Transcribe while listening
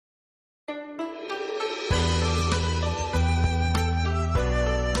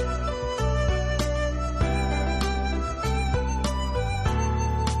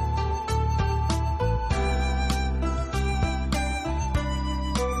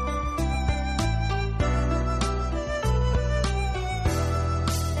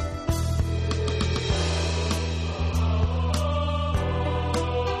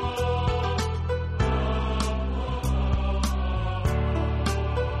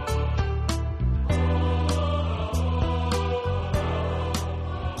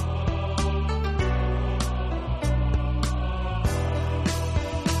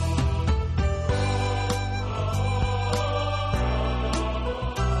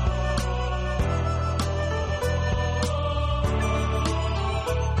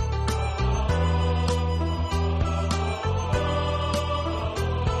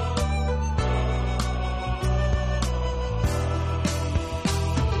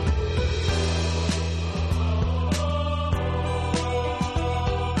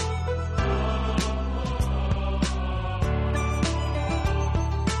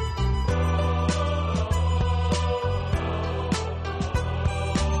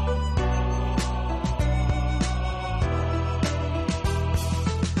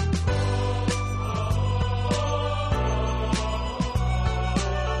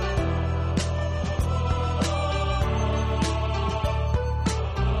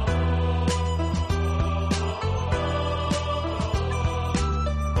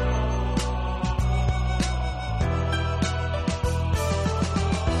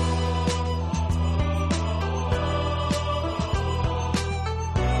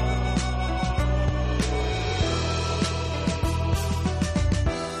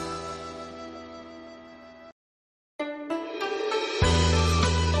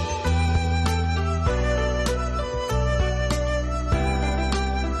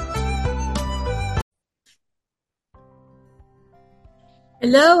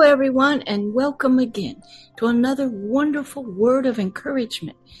Hello, everyone, and welcome again to another wonderful word of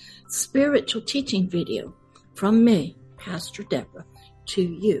encouragement, spiritual teaching video from me, Pastor Deborah, to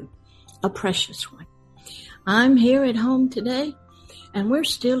you, a precious one. I'm here at home today, and we're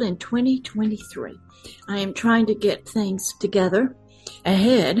still in 2023. I am trying to get things together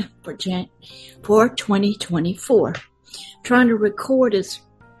ahead for 2024. Trying to record as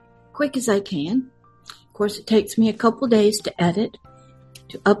quick as I can. Of course, it takes me a couple days to edit,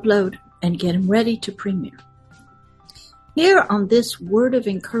 to upload, and get them ready to premiere. Here on this word of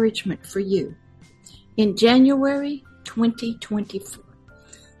encouragement for you, in January 2024,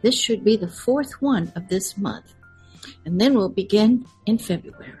 this should be the fourth one of this month, and then we'll begin in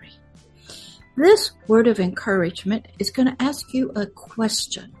February. This word of encouragement is going to ask you a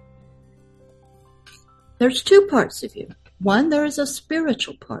question. There's two parts of you. One, there is a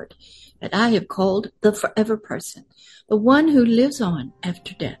spiritual part that I have called the forever person, the one who lives on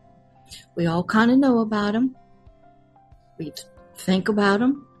after death. We all kind of know about him. We think about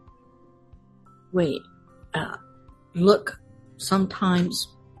him. We look sometimes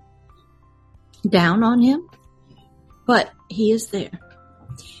down on him, but he is there.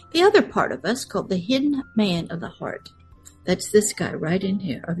 The other part of us, called the hidden man of the heart, that's this guy right in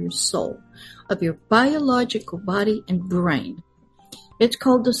here, of your soul, of your biological body and brain. It's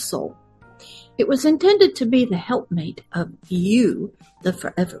called the soul. It was intended to be the helpmate of you, the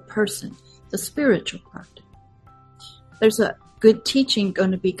forever person, the spiritual part. There's a good teaching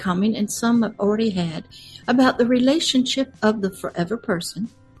going to be coming, and some I've already had, about the relationship of the forever person,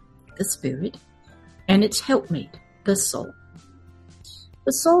 the spirit, and its helpmate, the soul.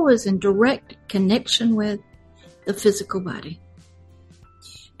 The soul is in direct connection with the physical body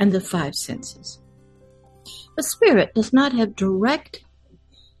and the five senses. The spirit does not have direct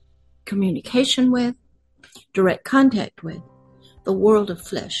communication with, direct contact with, the world of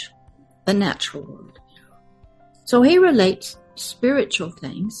flesh, the natural world. So he relates spiritual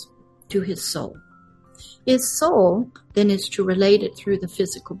things to his soul. His soul then is to relate it through the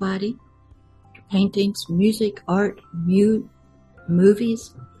physical body, paintings, music, art,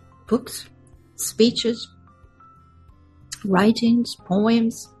 movies, books, speeches, writings,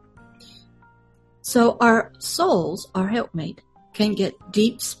 poems. So our souls, our helpmate, can get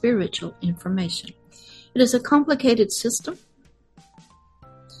deep spiritual information. It is a complicated system.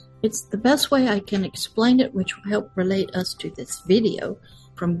 It's the best way I can explain it, which will help relate us to this video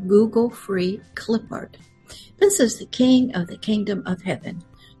from Google free clip art. This is the King of the Kingdom of Heaven,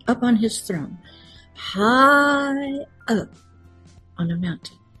 up on his throne, high up on a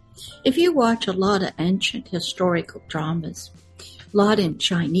mountain. If you watch a lot of ancient historical dramas, a lot in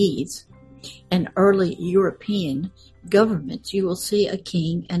Chinese and early European governments, you will see a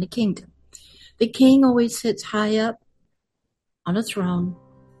king and a kingdom. The king always sits high up on a throne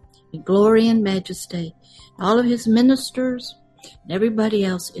in glory and majesty. All of his ministers and everybody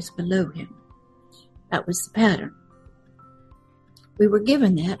else is below him. That was the pattern. We were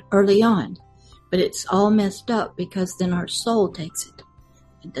given that early on, but it's all messed up because then our soul takes it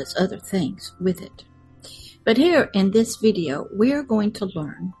and does other things with it. But here in this video, we are going to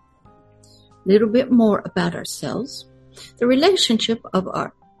learn a little bit more about ourselves, the relationship of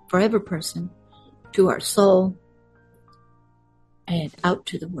our forever person to our soul and out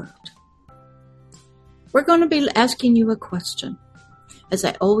to the world. We're going to be asking you a question, as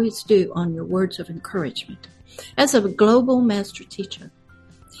I always do on your words of encouragement, as a global master teacher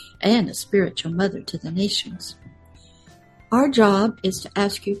and a spiritual mother to the nations. Our job is to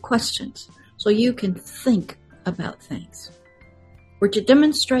ask you questions so you can think about things. We're to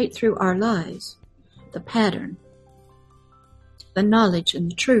demonstrate through our lives the pattern, the knowledge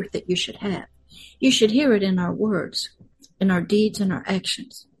and the truth that you should have. You should hear it in our words, in our deeds and our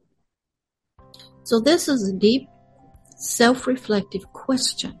actions. So this is a deep, self-reflective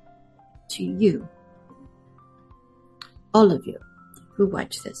question to you, all of you who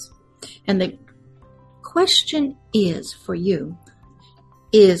watch this. And the question is for you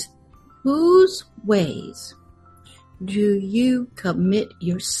is, whose ways do you commit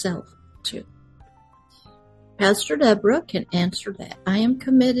yourself to? Pastor Deborah can answer that. I am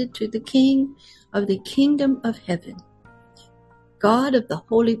committed to the King of the Kingdom of Heaven, God of the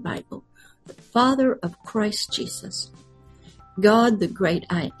Holy Bible, the Father of Christ Jesus, God the great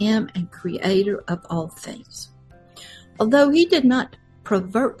I am and creator of all things. Although he did not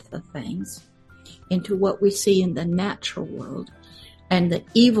pervert the things into what we see in the natural world and the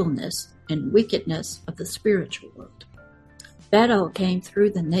evilness and wickedness of the spiritual world, that all came through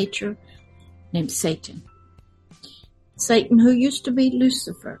the nature named Satan. Satan, who used to be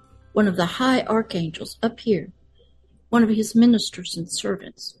Lucifer, one of the high archangels up here, one of his ministers and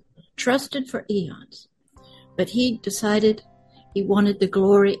servants, trusted for eons. But he decided he wanted the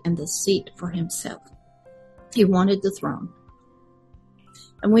glory and the seat for himself. He wanted the throne.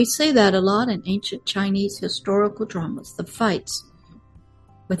 And we see that a lot in ancient Chinese historical dramas, the fights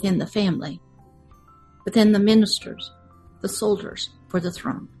within the family, within the ministers, the soldiers for the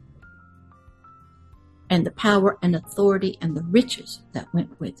throne, and the power and authority and the riches that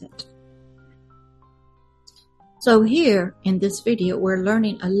went with it. So here in this video, we're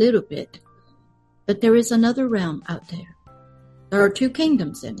learning a little bit that there is another realm out there. There are two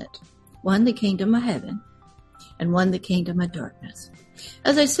kingdoms in it. One, the kingdom of heaven, and one, the kingdom of darkness.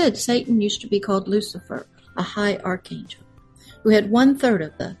 As I said, Satan used to be called Lucifer, a high archangel, who had 1/3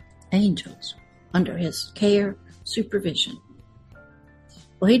 of the angels under his care, supervision.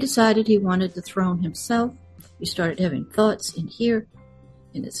 Well, he decided he wanted the throne himself. He started having thoughts in here,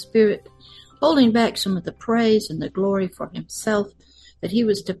 in his spirit, holding back some of the praise and the glory for himself that he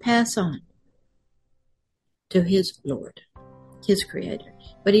was to pass on to his Lord, his Creator.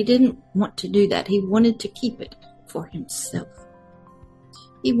 But he didn't want to do that. He wanted to keep it for himself.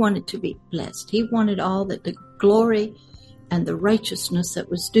 He wanted to be blessed. He wanted all that the glory and the righteousness that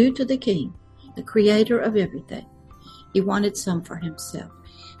was due to the King, the Creator of everything. He wanted some for himself.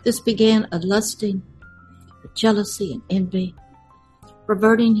 This began a lusting, a jealousy and envy,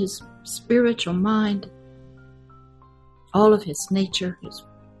 perverting his spiritual mind, all of his nature, his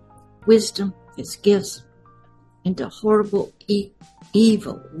wisdom, his gifts, into horrible,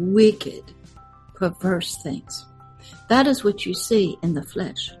 evil, wicked, perverse things. That is what you see in the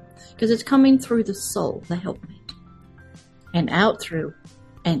flesh, because it's coming through the soul, the helpmate, and out through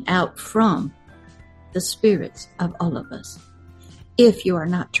and out from the spirits of all of us, if you are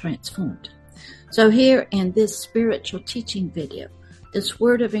not transformed. So here in this spiritual teaching video, this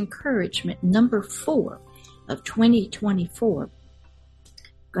word of encouragement, number 4 of 2024,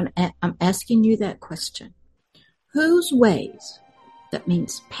 I'm asking you that question. Whose ways, that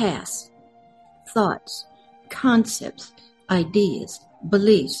means past, thoughts, concepts, ideas,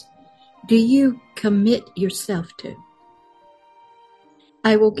 beliefs, do you commit yourself to?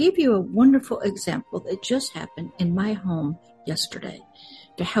 I will give you a wonderful example that just happened in my home yesterday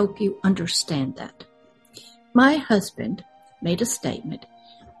to help you understand that. My husband made a statement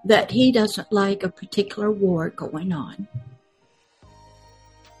that he doesn't like a particular war going on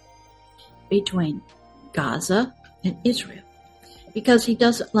between Gaza and Israel because he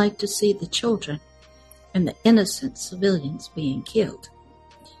doesn't like to see the children and the innocent civilians being killed.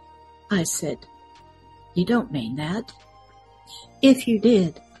 I said, you don't mean that. If you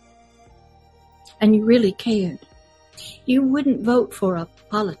did, and you really cared, you wouldn't vote for a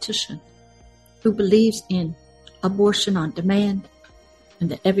politician who believes in abortion on demand and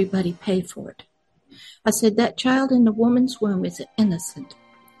that everybody pay for it. I said, that child in the woman's womb is innocent.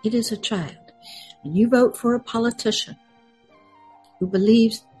 It is a child. And you vote for a politician who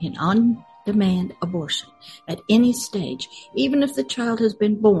believes in on-demand abortion at any stage. Even if the child has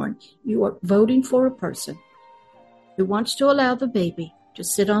been born, you are voting for a person who wants to allow the baby to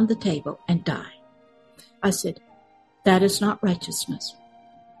sit on the table and die. I said, that is not righteousness.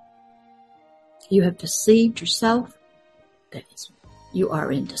 You have deceived yourself. That is, you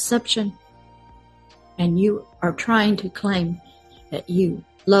are in deception. And you are trying to claim that you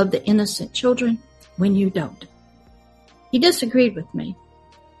love the innocent children when you don't. He disagreed with me.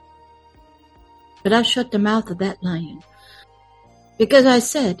 But I shut the mouth of that lion. Because I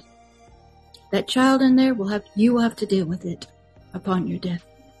said, that child in there you will have to deal with it upon your death.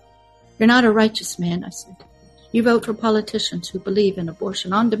 You're not a righteous man, I said. You vote for politicians who believe in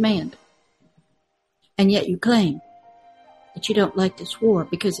abortion on demand. And yet you claim that you don't like this war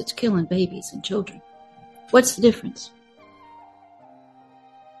because it's killing babies and children. What's the difference?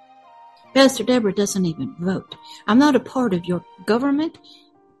 Pastor Deborah doesn't even vote. I'm not a part of your government,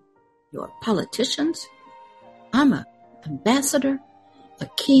 your politicians. I'm an ambassador, a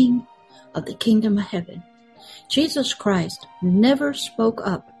king of the kingdom of heaven. Jesus Christ never spoke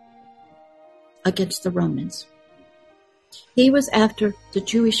up against the Romans. He was after the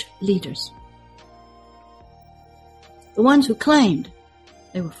Jewish leaders, the ones who claimed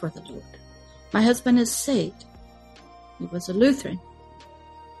they were for the Lord. My husband is saved. He was a Lutheran,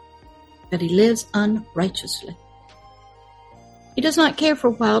 but he lives unrighteously. He does not care for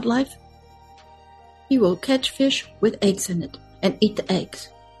wildlife. He will catch fish with eggs in it and eat the eggs.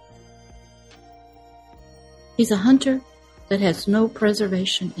 He's a hunter that has no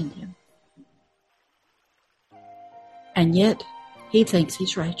preservation in him. And yet, he thinks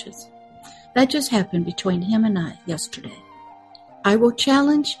he's righteous. That just happened between him and I yesterday. I will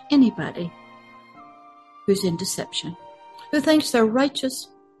challenge anybody who's in deception, who thinks they're righteous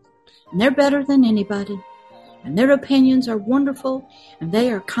and they're better than anybody, and their opinions are wonderful, and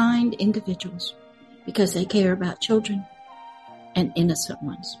they are kind individuals because they care about children and innocent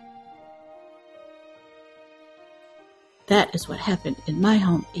ones. That is what happened in my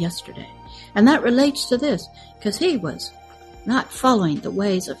home yesterday. And that relates to this, because he was not following the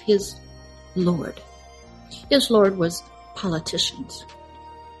ways of his Lord. His Lord was politicians,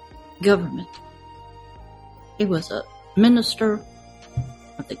 government. He was a minister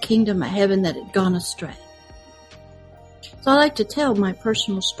of the kingdom of heaven that had gone astray. So I like to tell my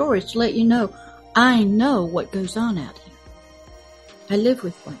personal stories to let you know I know what goes on out here. I live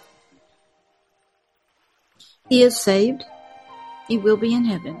with one. He is saved. He will be in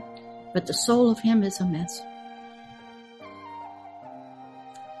heaven, but the soul of him is a mess.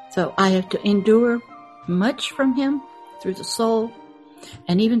 So I have to endure much from him through the soul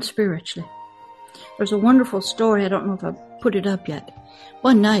and even spiritually. There's a wonderful story. I don't know if I've put it up yet.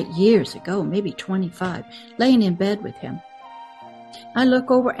 One night years ago, maybe 25, laying in bed with him, I look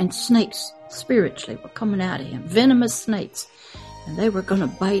over and snakes spiritually were coming out of him, venomous snakes, and they were going to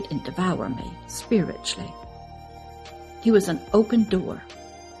bite and devour me spiritually. He was an open door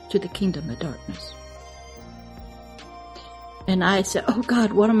to the kingdom of darkness. And I said, oh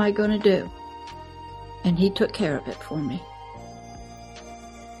God, what am I going to do? And he took care of it for me.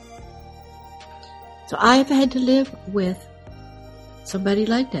 So I've had to live with somebody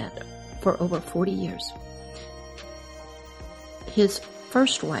like that for over 40 years. His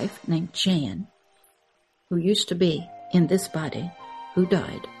first wife, named Jan, who used to be in this body, who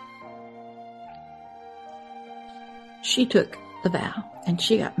died, she took the vow and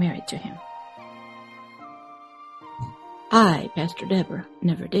she got married to him. I, Pastor Deborah,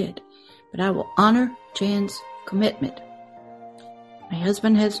 never did, but I will honor Jan's commitment. My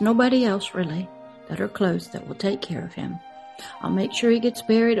husband has nobody else really that are close that will take care of him. I'll make sure he gets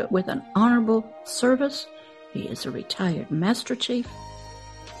buried with an honorable service. He is a retired Master Chief,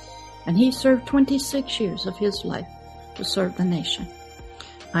 and he served 26 years of his life to serve the nation.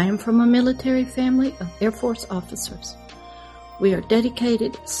 I am from a military family of Air Force officers. We are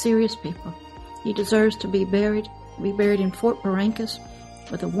dedicated, serious people. He deserves to be buried in Fort Barrancas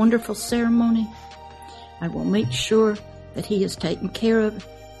with a wonderful ceremony. I will make sure that he is taken care of,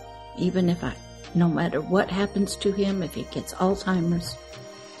 even if no matter what happens to him, if he gets Alzheimer's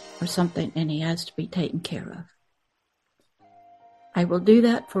or something, and he has to be taken care of. I will do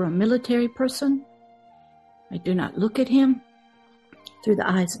that for a military person. I do not look at him through the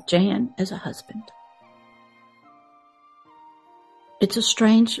eyes of Jan as a husband. It's a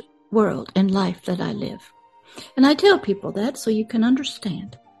strange world and life that I live. And I tell people that so you can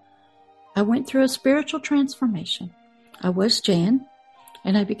understand. I went through a spiritual transformation. I was Jan,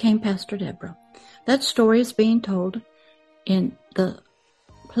 and I became Pastor Deborah. That story is being told in the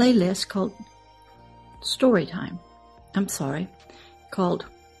playlist called Storytime. Called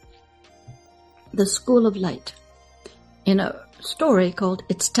The School of Light, in a story called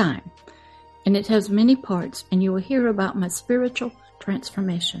It's Time. And it has many parts, and you will hear about my spiritual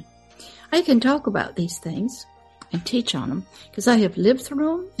transformation. I can talk about these things and teach on them because I have lived through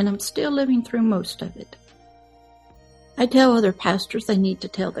them, and I'm still living through most of it. I tell other pastors they need to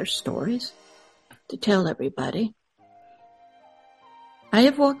tell their stories, to tell everybody. I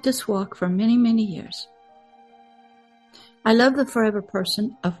have walked this walk for many, many years. I love the forever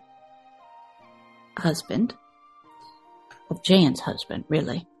person of Jan's husband,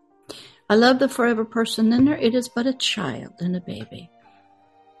 really. I love the forever person in there. It is but a child and a baby.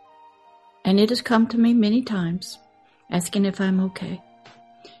 And it has come to me many times, asking if I'm okay.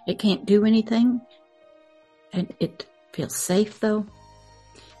 It can't do anything, and it feels safe, though.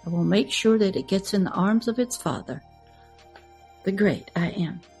 I will make sure that it gets in the arms of its father, the great I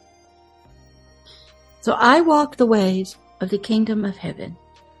Am. So I walk the ways of the kingdom of heaven.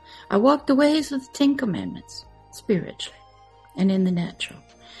 I walk the ways of the 10 Commandments, spiritually and in the natural.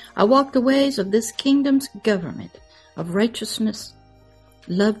 I walk the ways of this kingdom's government of righteousness,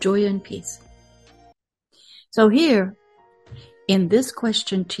 love, joy, and peace. So here, in this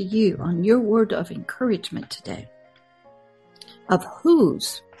question to you, on your word of encouragement today, of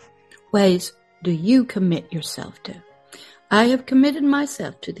whose ways do you commit yourself to? I have committed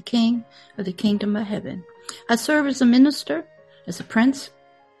myself to the King of the kingdom of heaven. I serve as a minister, as a prince,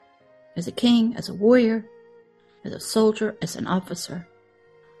 as a king, as a warrior, as a soldier, as an officer,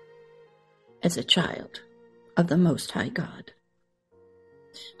 as a child of the Most High God.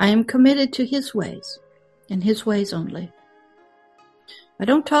 I am committed to His ways, and His ways only. I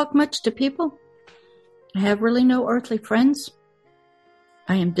don't talk much to people. I have really no earthly friends.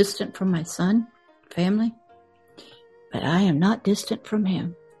 I am distant from my son, family, but I am not distant from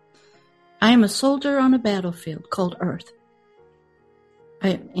him. I am a soldier on a battlefield called Earth. I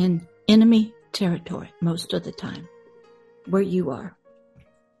am in enemy territory most of the time, where you are.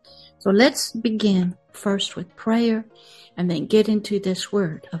 So let's begin first with prayer and then get into this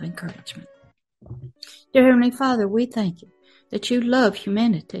word of encouragement. Dear Heavenly Father, we thank you that you love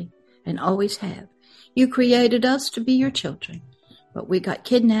humanity and always have. You created us to be your children, but we got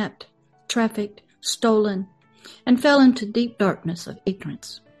kidnapped, trafficked, stolen, and fell into deep darkness of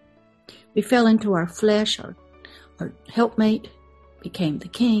ignorance. We fell into our flesh, our helpmate became the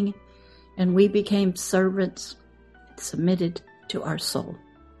king, and we became servants submitted to our soul.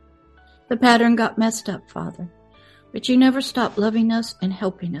 The pattern got messed up, Father, but you never stopped loving us and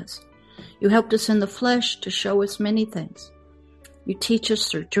helping us. You helped us in the flesh to show us many things. You teach us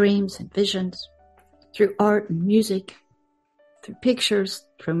through dreams and visions, through art and music, through pictures,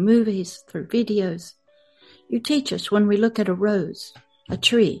 through movies, through videos. You teach us when we look at a rose, a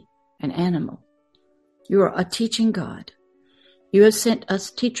tree, an animal. You are a teaching God. You have sent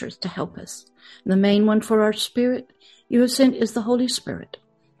us teachers to help us. The main one for our spirit you have sent is the Holy Spirit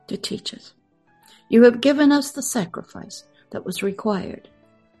to teach us. You have given us the sacrifice that was required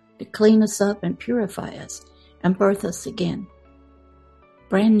to clean us up and purify us and birth us again,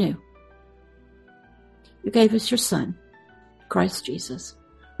 brand new. You gave us your Son, Christ Jesus,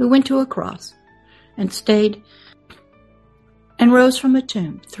 who went to a cross and stayed and rose from a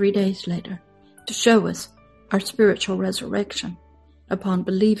tomb 3 days later to show us our spiritual resurrection upon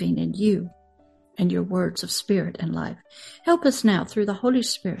believing in you and your words of spirit and life. Help us now through the Holy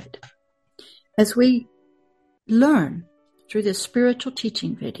Spirit as we learn through this spiritual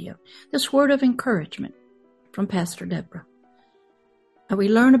teaching video, this word of encouragement from Pastor Deborah. And we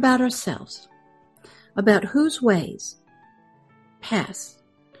learn about ourselves, about whose ways past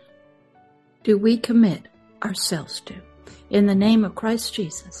do we commit ourselves to. In the name of Christ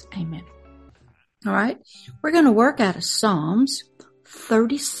Jesus, amen. All right, we're going to work out of Psalms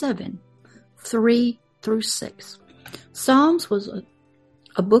 37, 3 through 6. Psalms was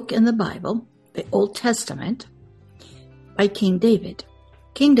a book in the Bible, the Old Testament, by King David.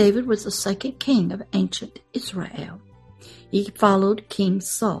 King David was the second king of ancient Israel. He followed King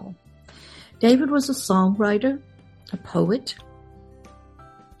Saul. David was a psalm writer, a poet.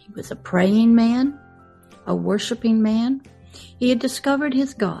 He was a praying man, a worshiping man. He had discovered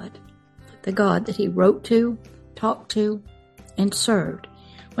his God, the God that he wrote to, talked to, and served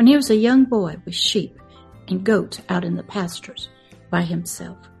when he was a young boy with sheep and goats out in the pastures by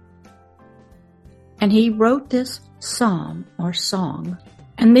himself. And he wrote this psalm or song,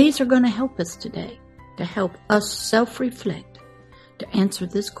 and these are going to help us today to help us self-reflect, to answer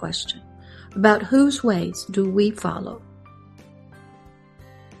this question about whose ways do we follow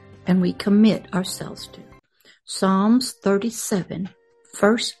and we commit ourselves to. Psalms 37,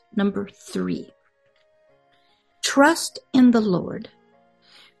 verse number 3. Trust in the Lord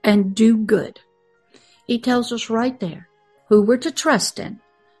and do good. He tells us right there who we're to trust in,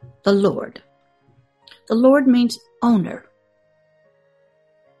 the Lord. The Lord means owner,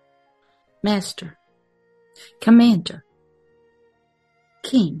 master, commander,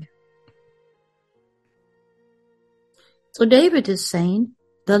 king. So David is saying,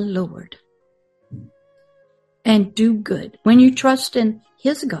 the Lord, and do good. When you trust in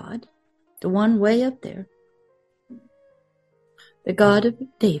his God, the one way up there, the God of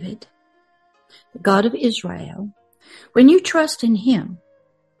David, the God of Israel, when you trust in him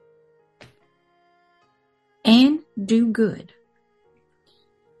and do good,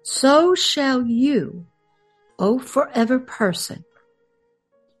 so shall you, O forever person,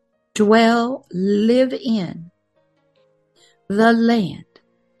 live in the land,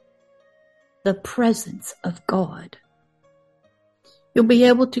 the presence of God. You'll be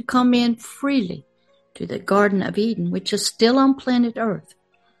able to come in freely to the Garden of Eden, which is still on planet Earth.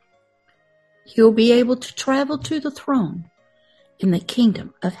 You'll be able to travel to the throne in the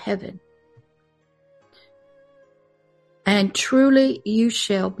kingdom of heaven. And truly you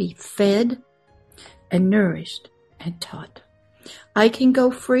shall be fed and nourished and taught. I can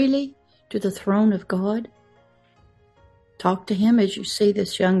go freely to the throne of God. Talk to him as you see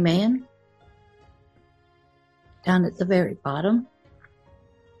this young man down at the very bottom,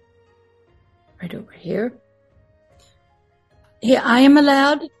 right over here. Here I am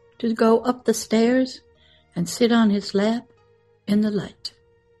allowed to go up the stairs and sit on his lap in the light.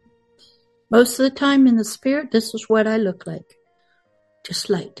 Most of the time in the spirit, this is what I look like. Just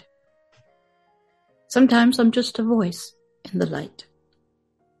light. Sometimes I'm just a voice in the light.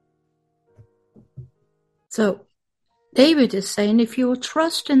 So David is saying, if you will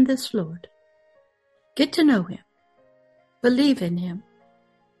trust in this Lord, Get to know him. Believe in him.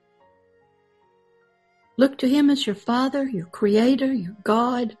 Look to him as your Father, your Creator, your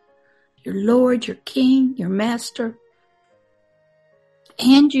God, your Lord, your King, your Master.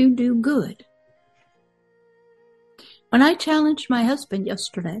 And you do good. When I challenged my husband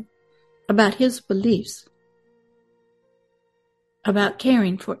yesterday about his beliefs about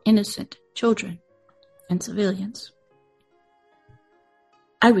caring for innocent children and civilians,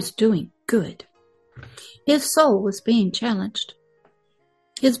 I was doing good. His soul was being challenged.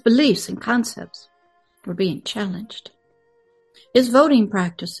 His beliefs and concepts were being challenged. His voting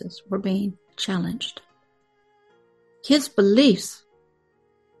practices were being challenged. His beliefs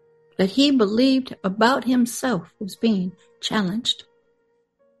that he believed about himself was being challenged.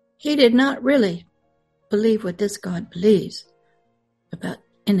 He did not really believe what this God believes about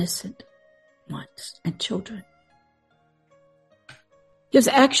innocent ones and children. His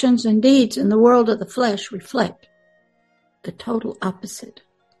actions and deeds in the world of the flesh reflect the total opposite.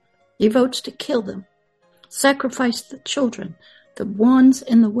 He votes to kill them, sacrifice the children, the ones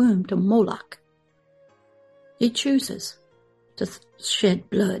in the womb, to Moloch. He chooses to shed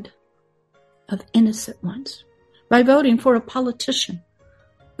blood of innocent ones by voting for a politician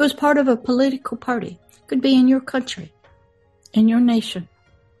who is part of a political party. Could be in your country, in your nation.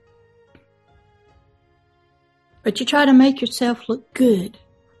 But you try to make yourself look good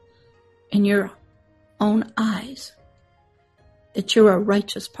in your own eyes, that you're a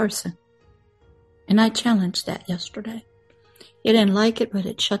righteous person. And I challenged that yesterday. He didn't like it, but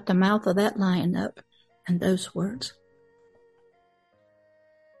it shut the mouth of that lion up and those words.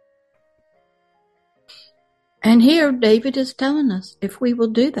 And here David is telling us, if we will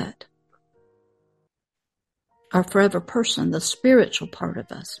do that, our forever person, the spiritual part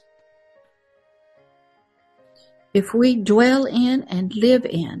of us, if we dwell in and live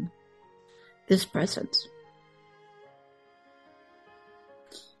in this presence.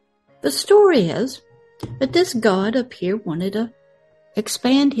 The story is that this God up here wanted to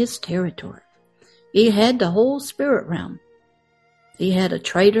expand his territory. He had the whole spirit realm. He had a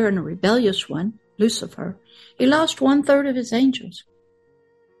traitor and a rebellious one, Lucifer. He lost 1/3 of his angels.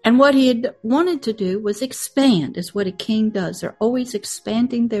 And what he had wanted to do was expand, is what a king does. They're always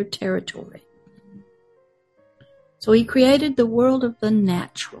expanding their territory. So he created the world of the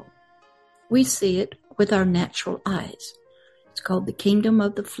natural. We see it with our natural eyes. It's called the kingdom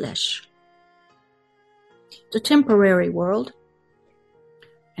of the flesh. It's a temporary world.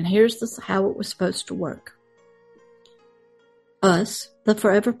 And here's how it was supposed to work. Us, the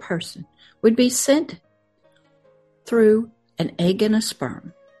forever person, would be sent through an egg and a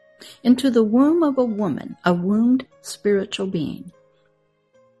sperm into the womb of a woman, a wombed spiritual being.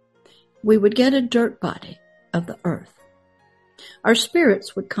 We would get a dirt body of the earth. Our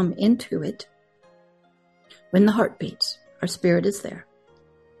spirits would come into it when the heart beats. Our spirit is there.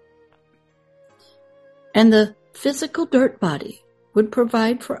 And the physical dirt body would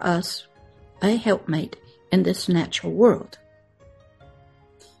provide for us a helpmate in this natural world.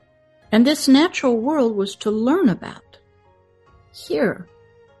 And this natural world was to learn about, hear,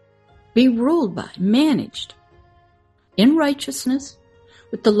 be ruled by, managed in righteousness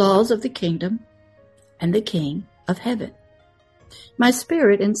with the laws of the kingdom and the King of heaven. My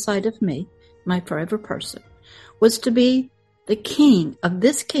spirit inside of me, my forever person, was to be the king of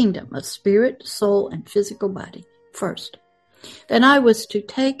this kingdom of spirit, soul, and physical body first. Then I was to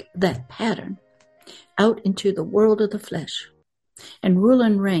take that pattern out into the world of the flesh and rule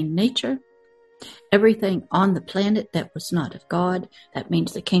and reign nature, everything on the planet that was not of God. That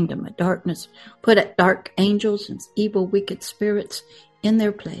means the kingdom of darkness. Put dark angels and evil, wicked spirits in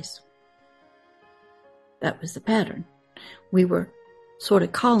their place. That was the pattern. We were sort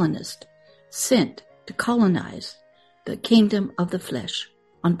of colonists, sent to colonize the kingdom of the flesh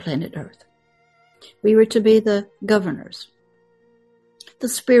on planet Earth. We were to be the governors, the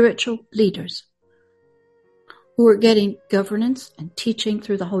spiritual leaders who were getting governance and teaching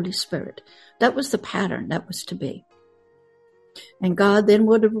through the Holy Spirit. That was the pattern that was to be. And God then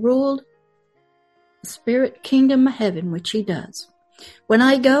would have ruled the spirit kingdom of heaven, which he does. When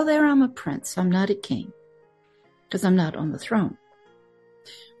I go there, I'm a prince. I'm not a king, because I'm not on the throne.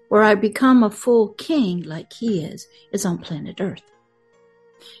 Where I become a full king like he is on planet Earth.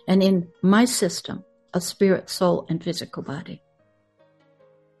 And in my system of spirit, soul, and physical body.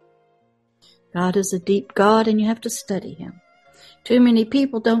 God is a deep God, and you have to study him. Too many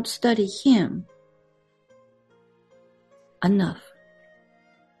people don't study him enough.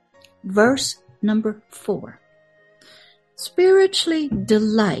 Verse number 4. Spiritually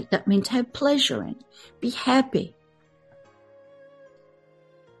delight. That means have pleasure in. Be happy.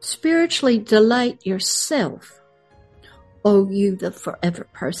 spiritually delight yourself, O you the forever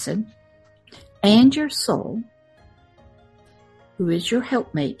person, and your soul, who is your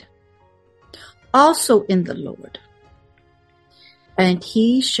helpmate, also in the Lord. And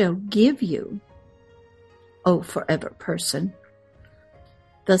he shall give you, O forever person,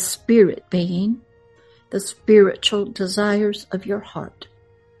 the spirit being, the spiritual desires of your heart.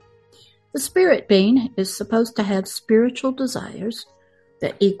 The spirit being is supposed to have spiritual desires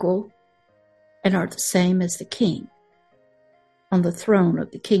that equal and are the same as the king on the throne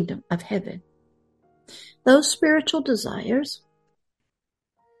of the kingdom of heaven. Those spiritual desires,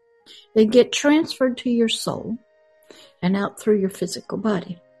 they get transferred to your soul and out through your physical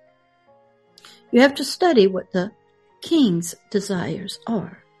body. You have to study what the king's desires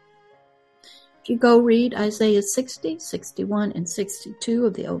are. If you go read Isaiah 60, 61, and 62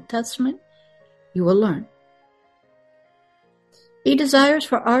 of the Old Testament, you will learn. He desires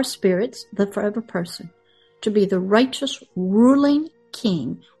for our spirits, the forever person, to be the righteous ruling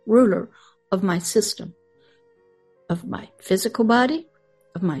king, ruler of my system, of my physical body,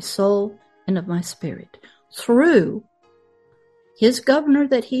 of my soul, and of my spirit, through his governor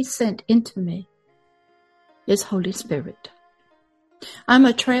that he sent into me, his Holy Spirit. I'm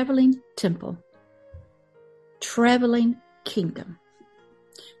a traveling temple, traveling kingdom.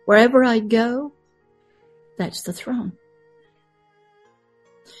 Wherever I go, that's the throne.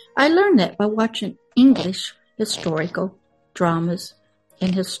 I learned that by watching English historical dramas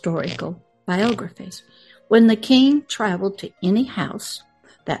and historical biographies. When the king traveled to any house,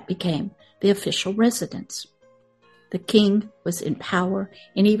 that became the official residence. The king was in power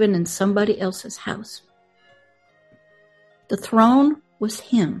and even in somebody else's house. The throne was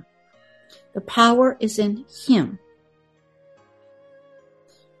him. The power is in him.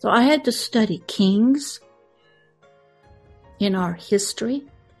 So I had to study kings in our history,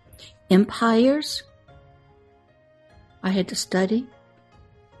 empires. I had to study.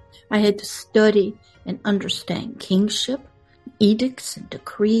 I had to study and understand kingship, edicts and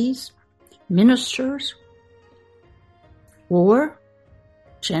decrees, ministers, war,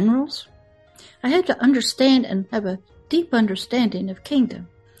 generals. I had to understand and have a deep understanding of kingdom.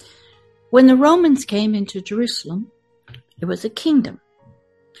 When the Romans came into Jerusalem, it was a kingdom.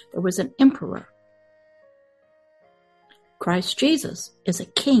 There was an emperor. Christ Jesus is a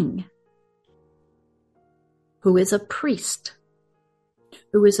king who is a priest,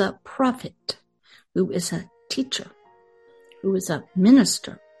 who is a prophet, who is a teacher, who is a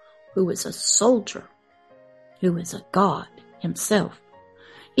minister, who is a soldier, who is a God himself.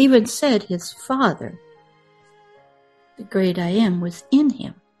 He even said his Father, the great I Am, was in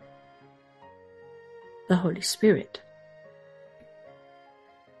him, the Holy Spirit.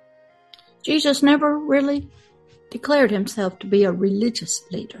 Jesus never really declared himself to be a religious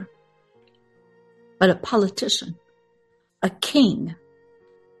leader, but a politician, a king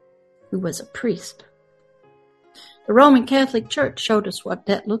who was a priest. The Roman Catholic Church showed us what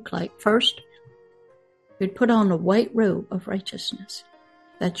that looked like. First, you'd put on a white robe of righteousness.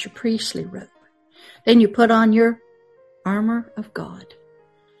 That's your priestly robe. Then you put on your armor of God,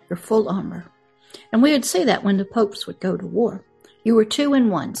 your full armor. And we would say that when the popes would go to war. You were 2 in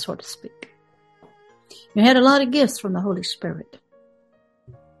 1, so to speak. You had a lot of gifts from the Holy Spirit.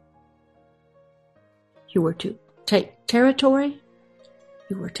 You were to take territory.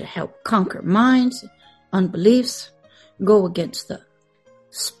 You were to help conquer minds, unbeliefs, go against the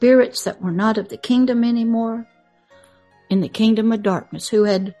spirits that were not of the kingdom anymore, in the kingdom of darkness, who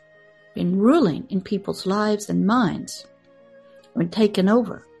had been ruling in people's lives and minds when taken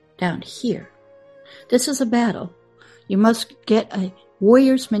over down here. This is a battle. You must get a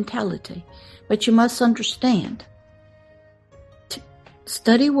warrior's mentality, but you must understand.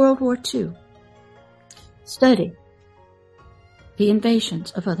 Study World War II. Study the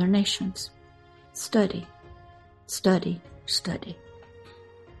invasions of other nations. Study, study, study.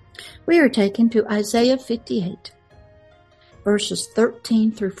 We are taken to Isaiah 58, verses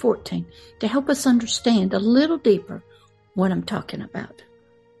 13 through 14, to help us understand a little deeper what I'm talking about.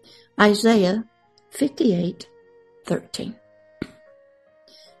 Isaiah 58:13.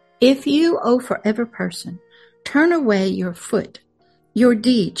 If you, O forever person, turn away your foot, your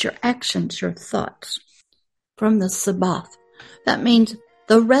deeds, your actions, your thoughts from the Sabbath, that means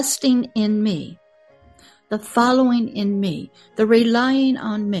the resting in me, the following in me, the relying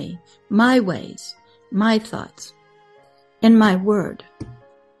on me, my ways, my thoughts, and my word,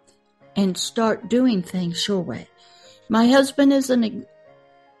 and start doing things your way. My husband is an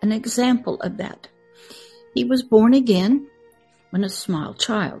example of that. He was born again when a small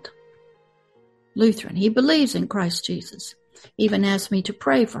child. Lutheran. He believes in Christ Jesus. even asked me to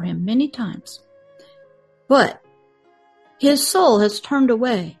pray for him many times. But his soul has turned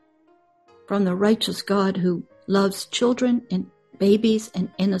away from the righteous God who loves children and babies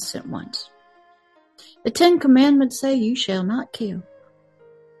and innocent ones. The 10 Commandments say you shall not kill.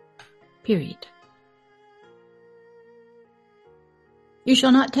 Period. You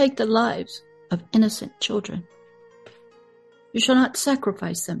shall not take the lives of innocent children. You shall not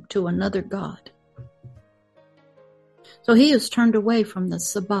sacrifice them to another god. So he has turned away from the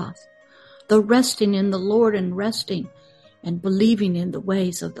Sabbath, the resting in the Lord and resting and believing in the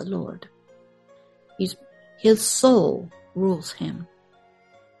ways of the Lord. His soul rules him,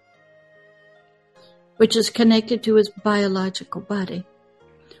 which is connected to his biological body,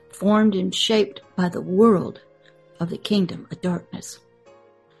 formed and shaped by the world of the kingdom of darkness.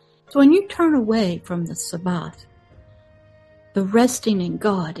 So when you turn away from the Sabbath, the resting in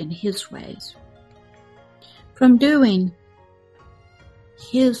God and his ways, from doing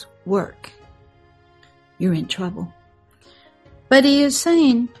his work, you're in trouble. But he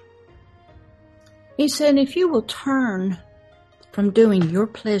said, if you will turn from doing your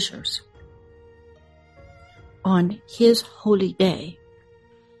pleasures on his holy day,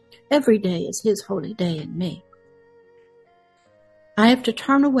 every day is his holy day in me. I have to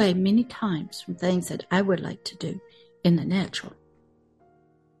turn away many times from things that I would like to do in the natural.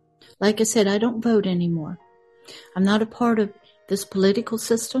 Like I said, I don't vote anymore. I'm not a part of this political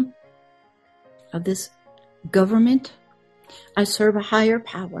system, of this government. I serve a higher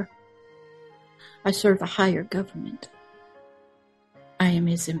power. I serve a higher government. I am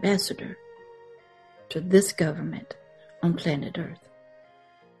his ambassador to this government on planet Earth.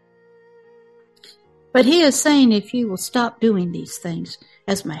 But he is saying if you will stop doing these things,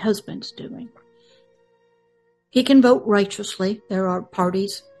 as my husband's doing, he can vote righteously. There are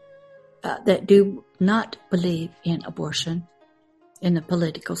parties that do not believe in abortion in the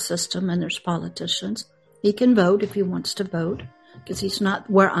political system, and there's politicians. He can vote if he wants to vote, because he's not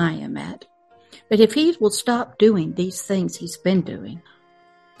where I am at. But if he will stop doing these things he's been doing,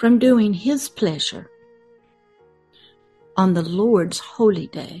 from doing his pleasure on the Lord's holy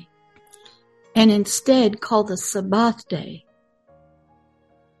day, and instead call the Sabbath day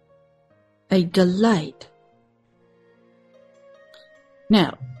a delight.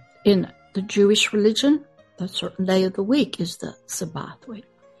 Now, in the Jewish religion, a certain day of the week is the Sabbath week.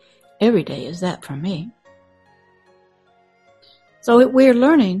 Every day is that for me. So we're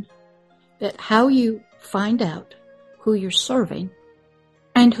learning that how you find out who you're serving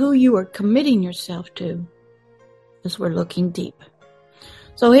and who you are committing yourself to as we're looking deep.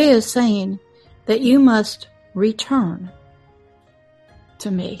 So he is saying that you must return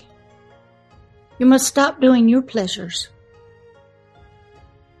to me. You must stop doing your pleasures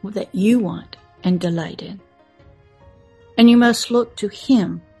that you want and delight in. And you must look to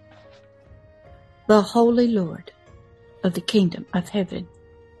him, the Holy Lord of the kingdom of heaven,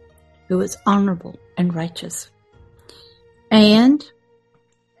 who is honorable and righteous. And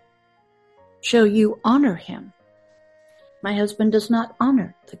shall you honor him? My husband does not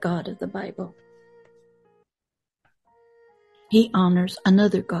honor the God of the Bible. He honors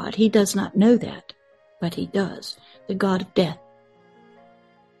another God. He does not know that, but he does. The God of death.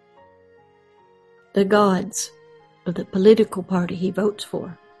 The gods of the political party he votes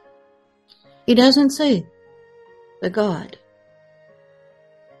for. He doesn't say the God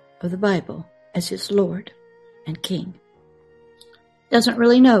of the Bible as his Lord and King. Doesn't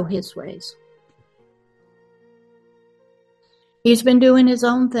really know his ways. He's been doing his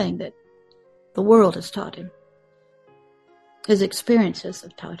own thing that the world has taught him. His experiences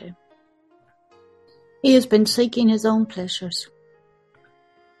have taught him. He has been seeking his own pleasures.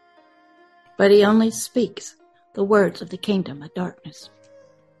 But he only speaks the words of the kingdom of darkness.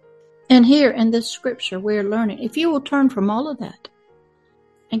 And here in this scripture we're learning, if you will turn from all of that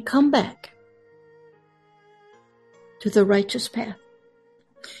and come back to the righteous path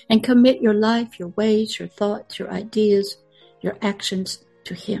and commit your life, your ways, your thoughts, your ideas, your actions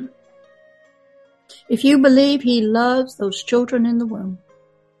to him. If you believe he loves those children in the womb,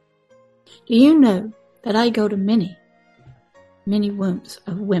 do you know that I go to many, many wombs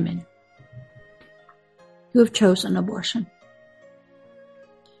of women who have chosen abortion?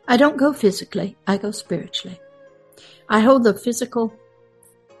 I don't go physically, I go spiritually. I hold the physical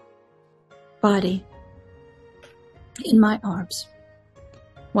body in my arms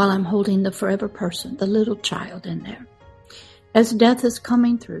while I'm holding the forever person, the little child in there. As death is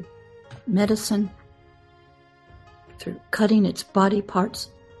coming through medicine, through cutting its body parts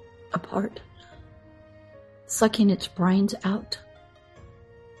apart, sucking its brains out,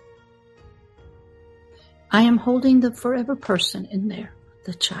 I am holding the forever person in there,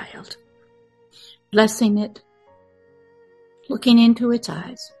 the child, blessing it, looking into its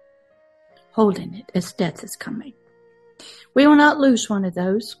eyes, holding it as death is coming. We will not lose one of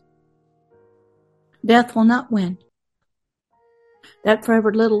those. Death will not win. That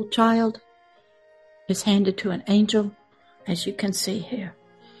forever little child is handed to an angel, as you can see here,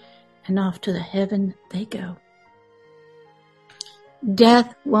 and off to the heaven they go.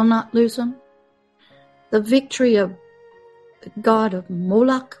 Death will not lose them. The victory of the god of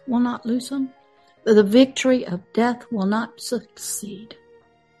Moloch will not lose them. The victory of death will not succeed.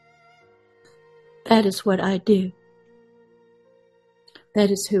 That is what I do.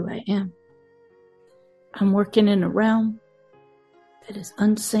 That is who I am. I'm working in a realm that is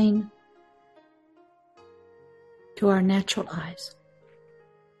unseen to our natural eyes.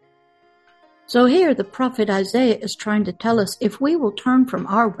 So here the prophet Isaiah is trying to tell us, if we will turn from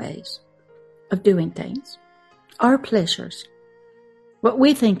our ways of doing things, our pleasures, what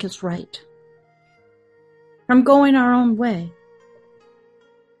we think is right, from going our own way,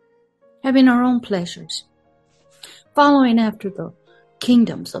 having our own pleasures, following after the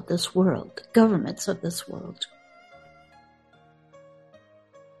kingdoms of this world, governments of this world,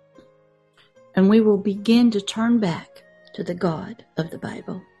 and we will begin to turn back to the God of the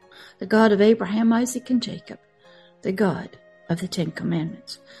Bible, the God of Abraham, Isaac, and Jacob, the God of the Ten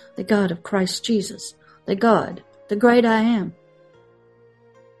Commandments, the God of Christ Jesus, the God, the great I am.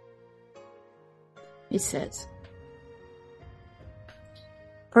 He says,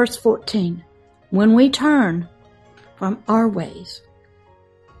 verse 14, when we turn from our ways,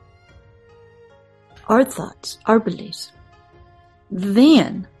 our thoughts, our beliefs,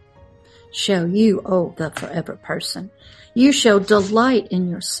 then shall you, O the forever person, you shall delight in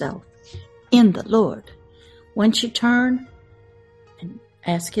yourself, in the Lord. Once you turn and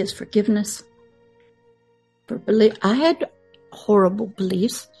ask His forgiveness for belief. I had horrible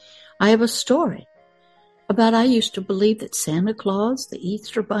beliefs. I have a story about I used to believe that Santa Claus, the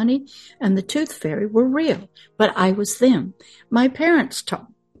Easter Bunny, and the Tooth Fairy were real, but I was them. My parents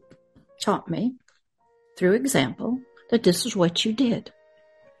taught me through example that this is what you did.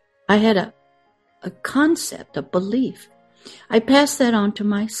 I had a concept, a belief. I passed that on to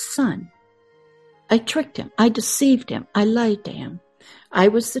my son. I tricked him. I deceived him. I lied to him. I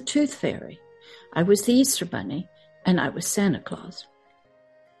was the Tooth Fairy. I was the Easter Bunny, and I was Santa Claus.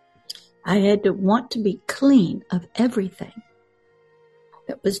 I had to want to be clean of everything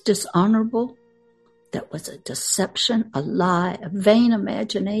that was dishonorable, that was a deception, a lie, a vain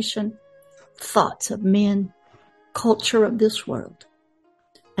imagination, thoughts of men, culture of this world.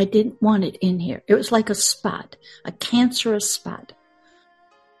 I didn't want it in here. It was like a spot, a cancerous spot,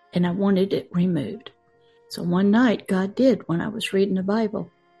 and I wanted it removed. So one night, God did, when I was reading the Bible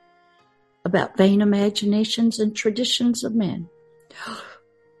about vain imaginations and traditions of men.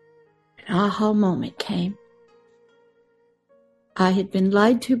 An aha moment came. I had been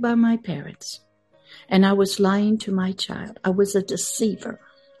lied to by my parents, and I was lying to my child. I was a deceiver,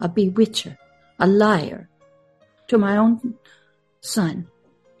 a bewitcher, a liar to my own son.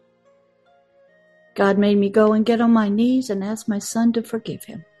 God made me go and get on my knees and ask my son to forgive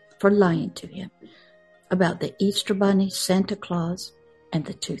him for lying to him about the Easter Bunny, Santa Claus, and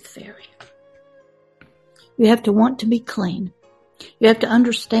the Tooth Fairy. You have to want to be clean. You have to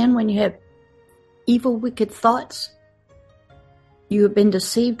understand when you have evil, wicked thoughts, you have been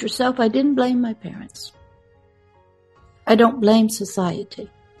deceived yourself. I didn't blame my parents. I don't blame society.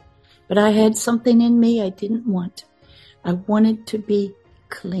 But I had something in me I didn't want. I wanted to be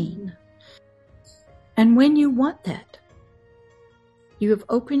clean. And when you want that, you have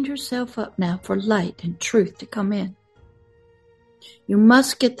opened yourself up now for light and truth to come in. You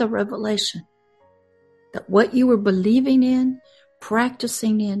must get the revelation that what you were believing in,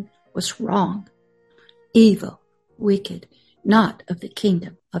 practicing in, was wrong, evil, wicked, not of the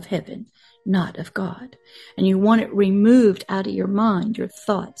kingdom of heaven, not of God. And you want it removed out of your mind, your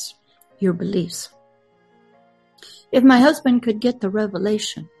thoughts, your beliefs. If my husband could get the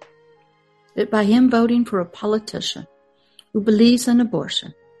revelation that by him voting for a politician who believes in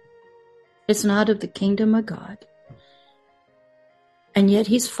abortion, it's not of the kingdom of God, and yet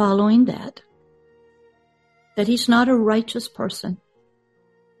he's following that he's not a righteous person.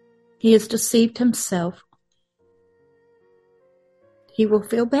 He has deceived himself. He will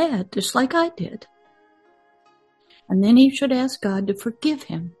feel bad, just like I did. And then he should ask God to forgive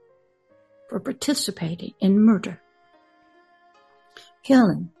him for participating in murder,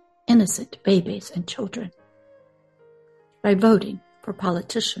 killing innocent babies and children by voting for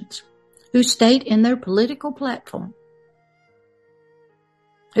politicians who state in their political platform,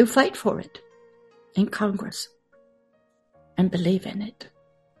 who fight for it, in Congress and believe in it.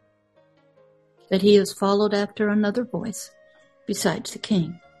 That he has followed after another voice besides the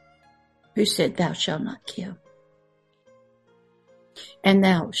king, who said, "Thou shalt not kill. And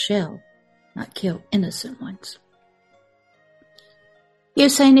thou shalt not kill innocent ones." He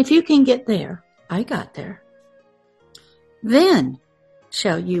is saying, if you can get there, I got there, then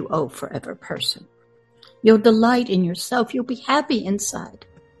shall you, O forever person. You'll delight in yourself. You'll be happy inside.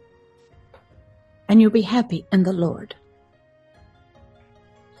 And you'll be happy in the Lord.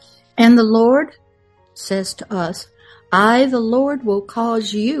 And the Lord says to us, I, the Lord, will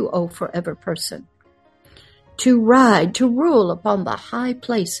cause you, O forever person, to ride, to rule upon the high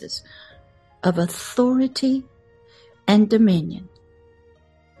places of authority and dominion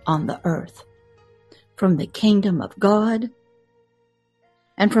on the earth, from the kingdom of God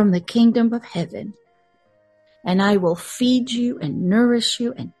and from the kingdom of heaven. And I will feed you and nourish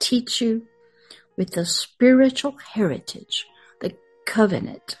you and teach you with the spiritual heritage, the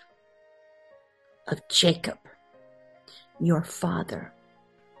covenant of Jacob, your father.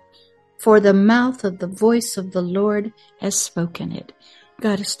 For the mouth of the voice of the Lord has spoken it.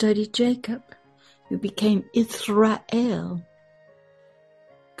 Got to study Jacob, who became Israel.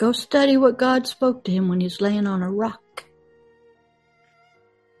 Go study what God spoke to him when he was laying on a rock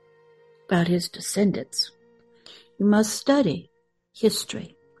about his descendants. You must study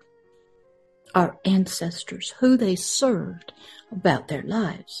history, our ancestors, who they served, about their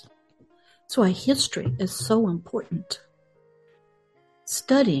lives. That's why history is so important.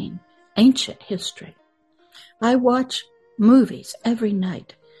 Studying ancient history. I watch movies every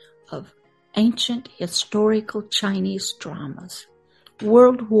night of ancient historical Chinese dramas,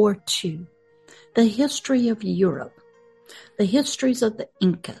 World War II, the history of Europe, the histories of the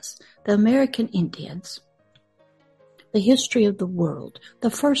Incas, the American Indians, the history of the world,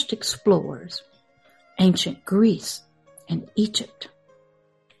 the first explorers, ancient Greece and Egypt,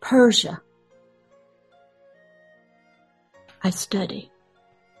 Persia. I study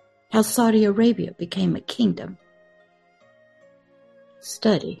how Saudi Arabia became a kingdom.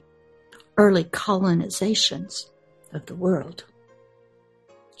 Study early colonizations of the world.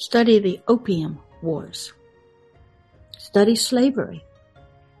 Study the Opium Wars. Study slavery.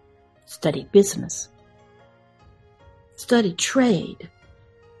 Study business. Study trade,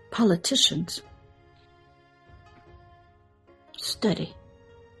 politicians. Study.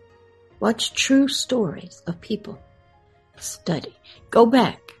 Watch true stories of people. Study. Go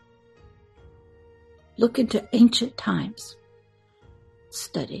back. Look into ancient times.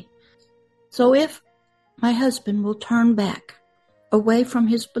 Study. So if my husband will turn back away from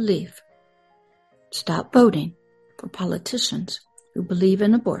his belief, stop voting for politicians who believe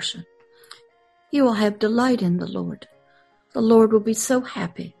in abortion, he will have delight in the Lord. The Lord will be so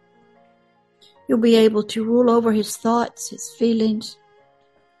happy. You'll be able to rule over his thoughts, his feelings,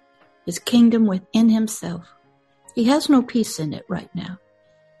 his kingdom within himself. He has no peace in it right now.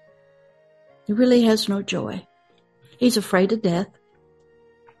 He really has no joy. He's afraid of death.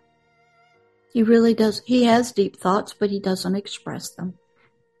 He really does. He has deep thoughts, but he doesn't express them.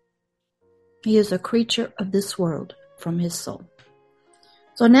 He is a creature of this world from his soul.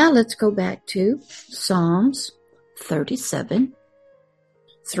 So now let's go back to Psalms 37,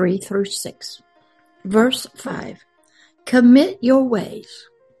 3 through 6. Verse 5. Commit your ways,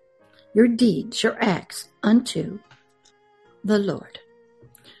 your deeds, your acts unto the Lord.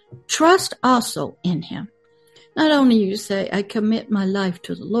 Trust also in him. Not only you say, I commit my life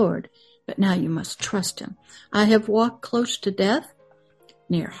to the Lord, but now you must trust him. I have walked close to death,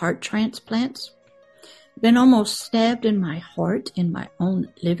 near heart transplants, been almost stabbed in my heart in my own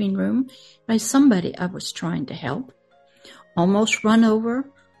living room by somebody I was trying to help, almost run over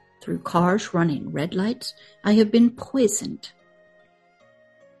through cars running red lights. I have been poisoned,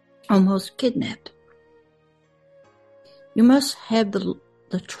 almost kidnapped. You must have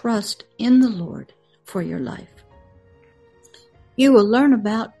the trust in the Lord for your life. You will learn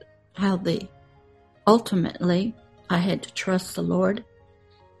about how ultimately I had to trust the Lord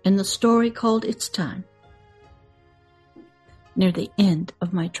in the story called It's Time, near the end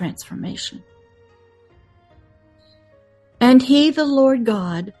of my transformation. And he, the Lord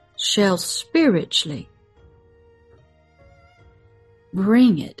God, shall spiritually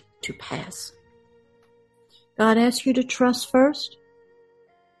bring it to pass. God asks you to trust first,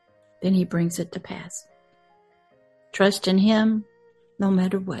 then he brings it to pass. Trust in him no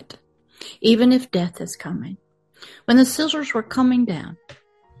matter what, even if death is coming. When the scissors were coming down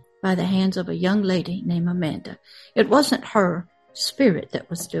by the hands of a young lady named Amanda, it wasn't her spirit that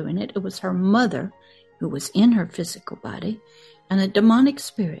was doing it. It was her mother who was in her physical body, and a demonic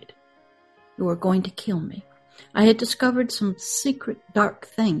spirit who were going to kill me. I had discovered some secret dark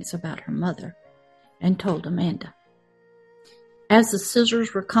things about her mother and told Amanda. As the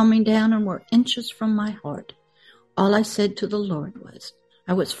scissors were coming down and were inches from my heart, all I said to the Lord was,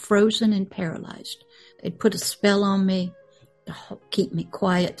 I was frozen and paralyzed. They'd put a spell on me to keep me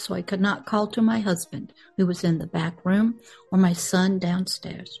quiet so I could not call to my husband, who was in the back room, or my son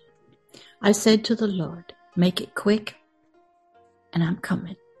downstairs. I said to the Lord, make it quick, and I'm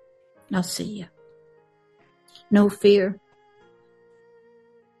coming. I'll see you. No fear.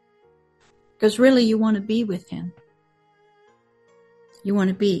 Because really you want to be with him. You want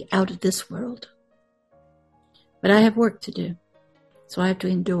to be out of this world. But I have work to do, so I have to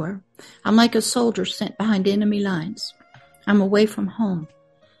endure. I'm like a soldier sent behind enemy lines. I'm away from home.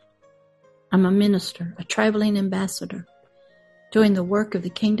 I'm a minister, a traveling ambassador, doing the work of the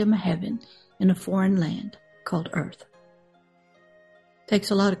kingdom of heaven in a foreign land called earth. It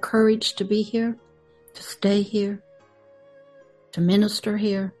takes a lot of courage to be here, to stay here, to minister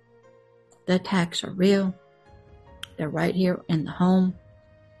here. The attacks are real. They're right here in the home,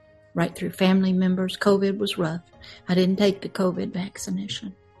 right through family members. COVID was rough. I didn't take the COVID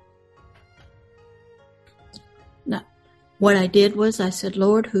vaccination. Now, what I did was I said,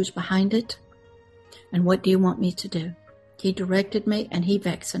 Lord, who's behind it? And what do you want me to do? He directed me and he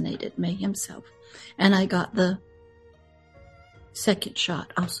vaccinated me himself. And I got the second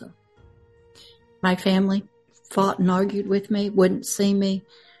shot also. My family fought and argued with me, wouldn't see me,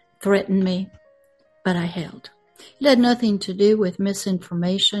 threatened me, but I held. It had nothing to do with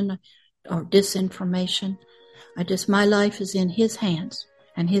misinformation or disinformation. My life is in his hands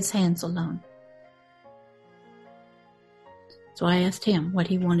and his hands alone. So I asked him what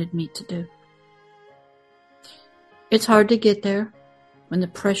he wanted me to do. It's hard to get there when the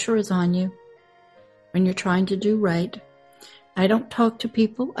pressure is on you, when you're trying to do right. I don't talk to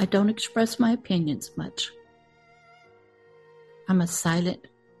people. I don't express my opinions much. I'm a silent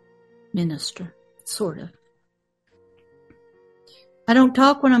minister, sort of. I don't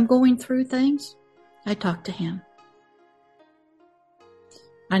talk when I'm going through things. I talk to him.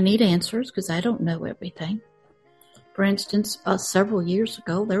 I need answers because I don't know everything. For instance, several years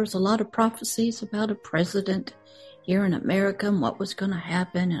ago, there was a lot of prophecies about a president here in America and what was going to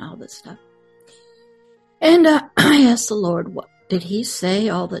happen and all this stuff. And I asked the Lord, what did he say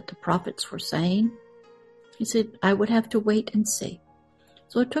all that the prophets were saying? He said, I would have to wait and see.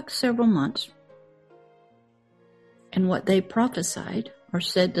 So it took several months. And what they prophesied or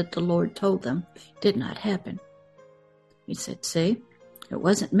said that the Lord told them did not happen. He said, see, it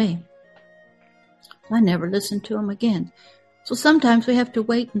wasn't me. I never listened to him again. So sometimes we have to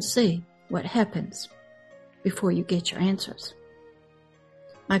wait and see what happens before you get your answers.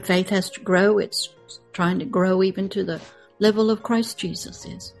 My faith has to grow. It's trying to grow even to the level of Christ Jesus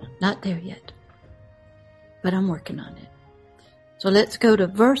is. Not there yet. But I'm working on it. So let's go to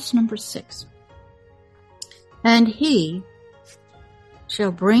verse number 6. And he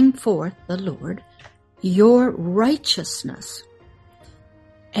shall bring forth, the Lord, your righteousness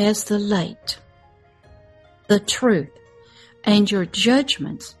as the light, the truth, and your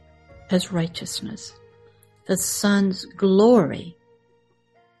judgments as righteousness, the sun's glory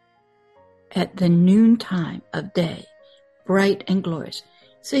at the noontime of day, bright and glorious.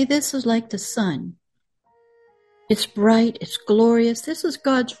 See, this is like the sun. It's bright, it's glorious. This is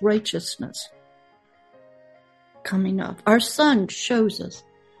God's righteousness coming up. Our sun shows us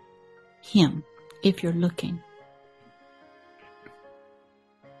him, if you're looking.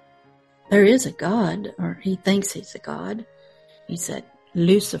 There is a God, or he thinks he's a God. He said,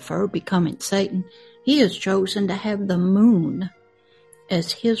 Lucifer, becoming Satan, he has chosen to have the moon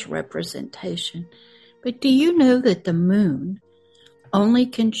as his representation. But do you know that the moon only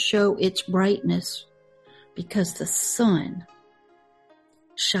can show its brightness because the sun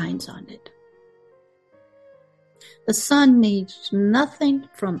shines on it? The sun needs nothing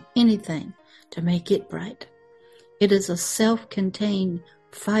from anything to make it bright. It is a self-contained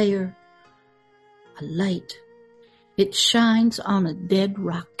fire, a light. It shines on a dead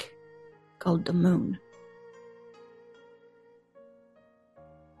rock called the moon.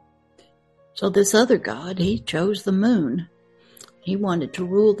 So this other God, he chose the moon. He wanted to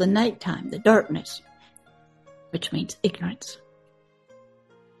rule the nighttime, the darkness, which means ignorance.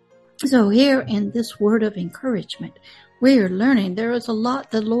 So here in this word of encouragement, we are learning there is a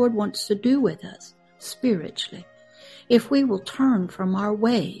lot the Lord wants to do with us spiritually. If we will turn from our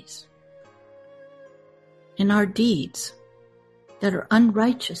ways and our deeds that are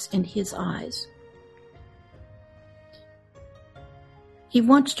unrighteous in his eyes. He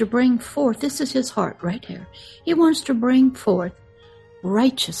wants to bring forth, this is his heart right here. He wants to bring forth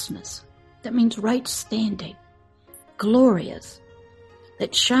righteousness That means right standing, glorious,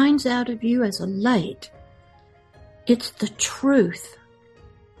 that shines out of you as a light. It's the truth.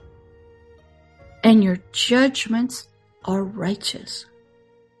 And your judgments are righteous.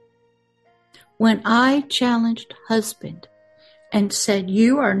 When I challenged husband and said,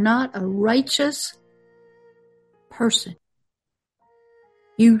 you are not a righteous person,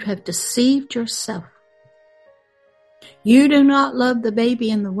 you have deceived yourself. You do not love the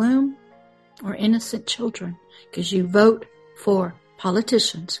baby in the womb or innocent children because you vote for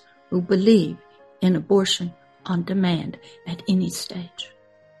politicians who believe in abortion on demand at any stage.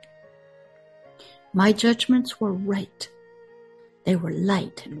 My judgments were right. They were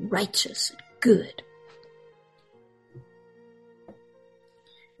light and righteous and good.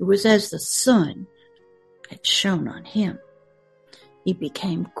 It was as the sun had shone on him. He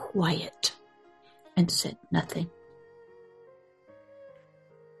became quiet and said nothing.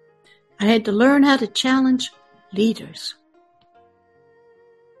 I had to learn how to challenge leaders,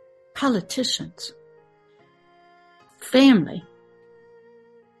 politicians, family.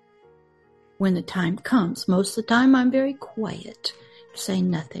 When the time comes, most of the time I'm very quiet, say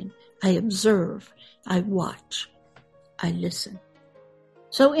nothing. I observe, I watch, I listen.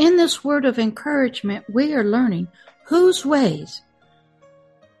 So in this word of encouragement, we are learning whose ways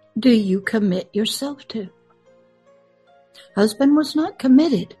do you commit yourself to? Husband was not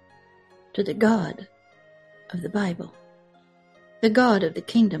committed to the God of the Bible, the God of the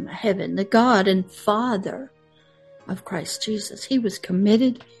kingdom of heaven, the God and Father of Christ Jesus. He was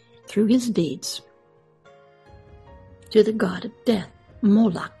committed through his deeds to the God of death,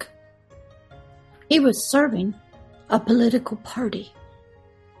 Moloch. He was serving a political party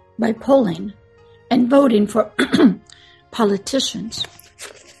by polling and voting for politicians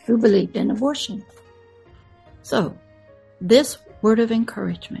who believed in abortion. So, this word of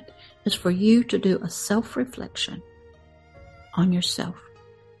encouragement is for you to do a self-reflection on yourself.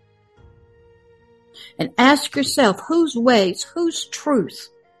 And ask yourself, whose ways, whose truth,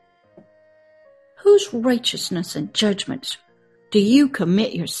 whose righteousness and judgments do you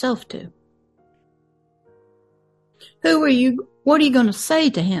commit yourself to? What are you going to say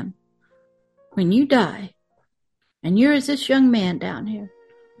to him when you die? And you're as this young man down here.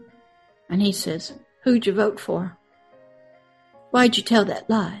 And he says, who'd you vote for? Why'd you tell that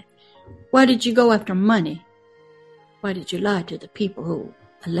lie? Why did you go after money? Why did you lie to the people who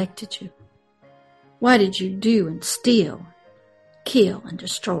elected you? Why did you do and steal, kill and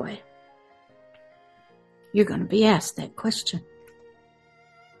destroy? You're going to be asked that question.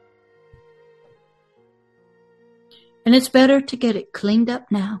 And it's better to get it cleaned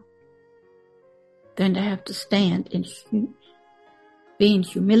up now than to have to stand in being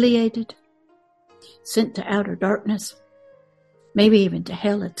humiliated, sent to outer darkness, maybe even to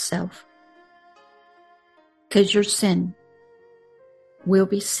hell itself, because your sin will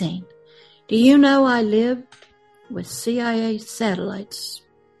be seen. Do you know I live with CIA satellites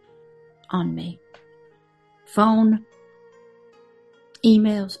on me? Phone,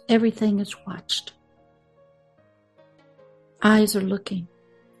 emails, everything is watched. Eyes are looking,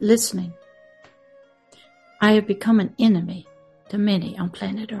 listening. I have become an enemy to many on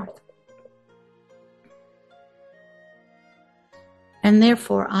planet Earth. And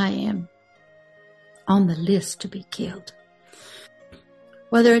therefore I am on the list to be killed.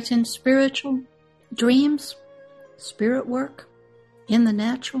 Whether it's in spiritual dreams, spirit work, in the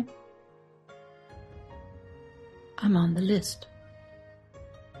natural, I'm on the list.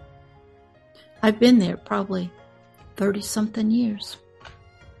 I've been there probably 30-something years.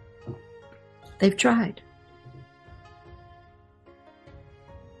 They've tried.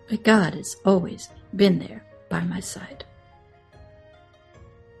 But God has always been there by my side.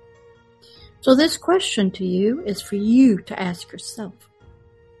 So this question to you is for you to ask yourself,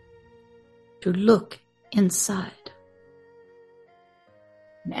 to look inside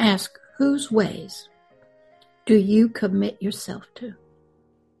and ask, whose ways do you commit yourself to?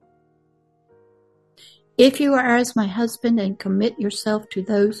 If you are as my husband and commit yourself to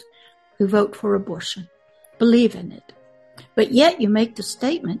those who vote for abortion, believe in it, but yet you make the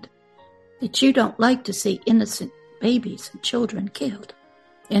statement that you don't like to see innocent babies and children killed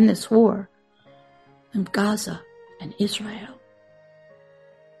in this war in Gaza and Israel.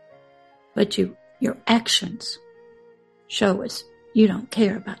 But your actions show us you don't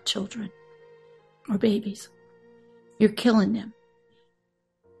care about children or babies. You're killing them.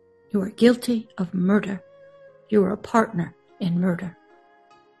 You are guilty of murder. You are a partner in murder.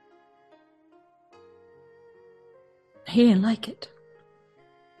 He didn't like it.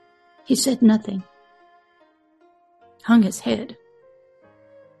 He said nothing. Hung his head.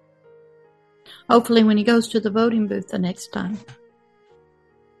 Hopefully when he goes to the voting booth the next time.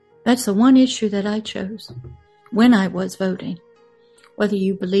 That's the one issue that I chose when I was voting. Whether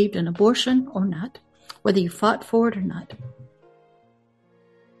you believed in abortion or not, whether you fought for it or not.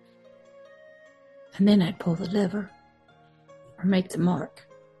 And then I'd pull the lever or make the mark.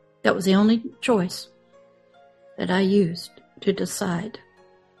 That was the only choice that I used to decide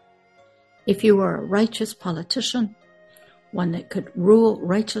if you were a righteous politician, one that could rule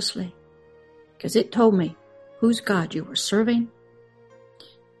righteously, because it told me whose God you were serving,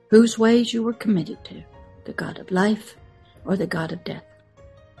 whose ways you were committed to, the God of life or the God of death.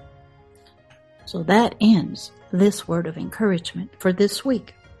 So that ends this word of encouragement for this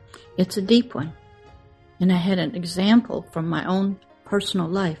week. It's a deep one, and I had an example from my own personal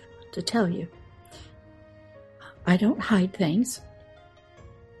life to tell you. I don't hide things.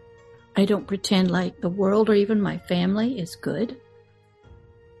 I don't pretend like the world or even my family is good.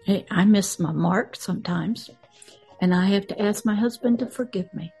 Hey, I miss my mark sometimes, and I have to ask my husband to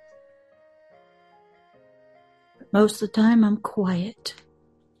forgive me. But most of the time I'm quiet,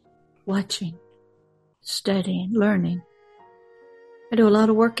 watching, studying, learning. I do a lot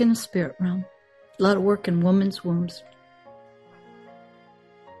of work in the spirit realm, a lot of work in women's wombs.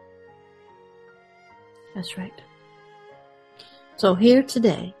 That's right. So here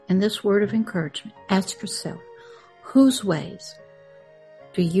today, in this word of encouragement, ask yourself, whose ways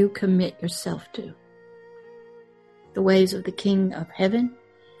do you commit yourself to? The ways of the King of Heaven,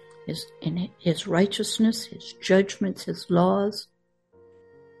 his righteousness, his judgments, his laws,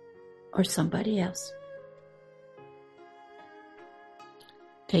 or somebody else?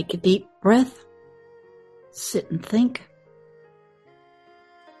 Take a deep breath, sit and think,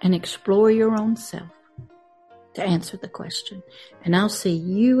 and explore your own self to answer the question. And I'll see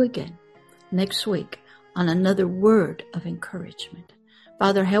you again next week on another word of encouragement.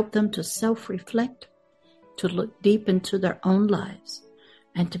 Father, help them to self-reflect, to look deep into their own lives,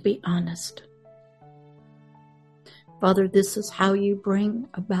 and to be honest. Father, this is how you bring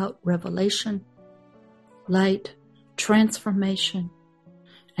about revelation, light, transformation,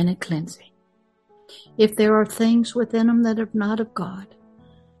 and a cleansing. If there are things within them that are not of God,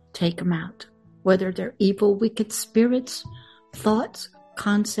 take them out. Whether they're evil, wicked spirits, thoughts,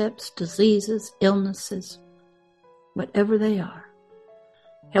 concepts, diseases, illnesses, whatever they are,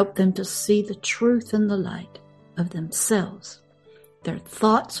 help them to see the truth and the light of themselves, their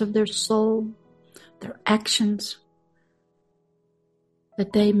thoughts of their soul, their actions,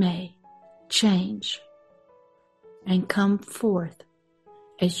 that they may change and come forth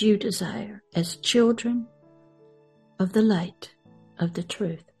as you desire, as children of the light of the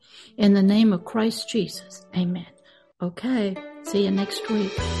truth. In the name of Christ Jesus, amen. Okay, see you next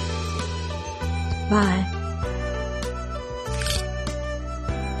week. Bye.